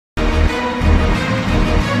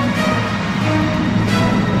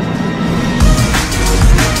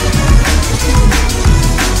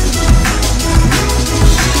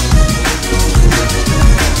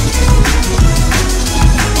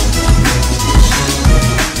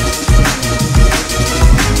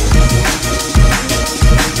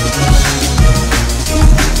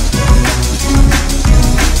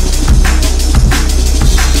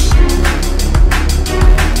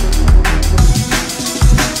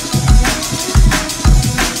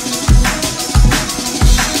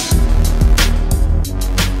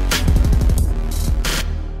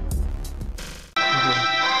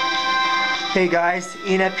Hey guys,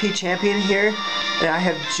 ENFP Champion here, and I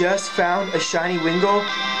have just found a shiny Wingull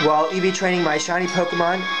while EV training my shiny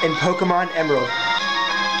Pokemon in Pokemon Emerald,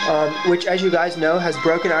 which, as you guys know, has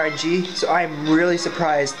broken RNG, so I am really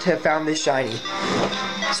surprised to have found this shiny.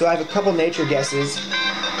 So I have a couple nature guesses.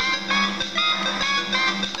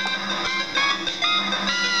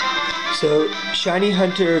 So Shiny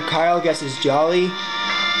Hunter Kyle guesses Jolly,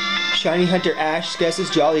 Shiny Hunter Ash guesses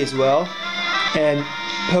Jolly as well, and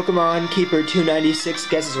Pokemon Keeper 296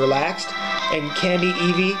 guesses Relaxed, and Candy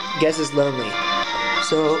Eevee guesses Lonely.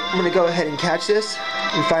 So I'm going to go ahead and catch this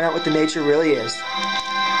and find out what the nature really is.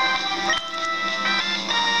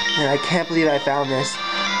 And I can't believe I found this.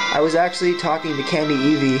 I was actually talking to Candy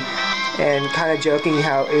Eevee and kind of joking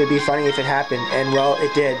how it would be funny if it happened, and well,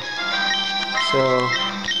 it did. So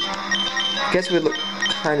I guess it would look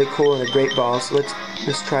kind of cool in a great ball, so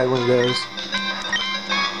let's try one of those.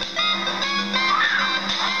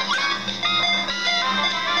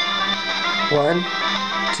 One,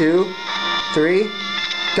 two, three,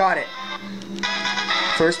 got it.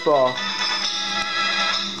 First ball.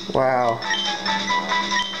 Wow.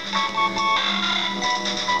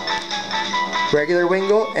 Regular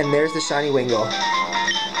Wingull, and there's the shiny Wingull.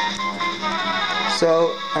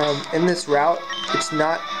 So, in this route, it's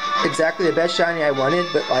not exactly the best shiny I wanted,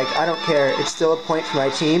 but like, I don't care. It's still a point for my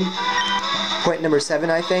team. Point number 7,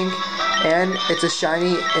 I think. And it's a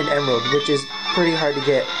shiny in Emerald, which is pretty hard to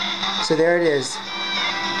get. So there it is.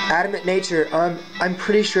 Adamant Nature. I'm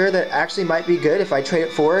pretty sure that actually might be good if I trade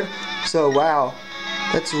it forward. So wow,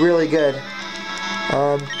 that's really good.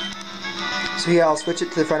 So yeah, I'll switch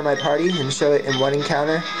it to the front of my party and show it in one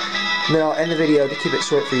encounter. And then I'll end the video to keep it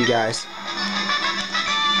short for you guys.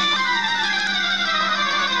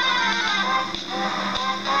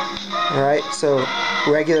 Alright, so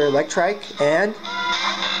regular Electrike and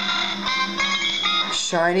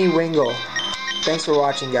shiny Wingull. Thanks for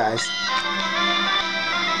watching, guys.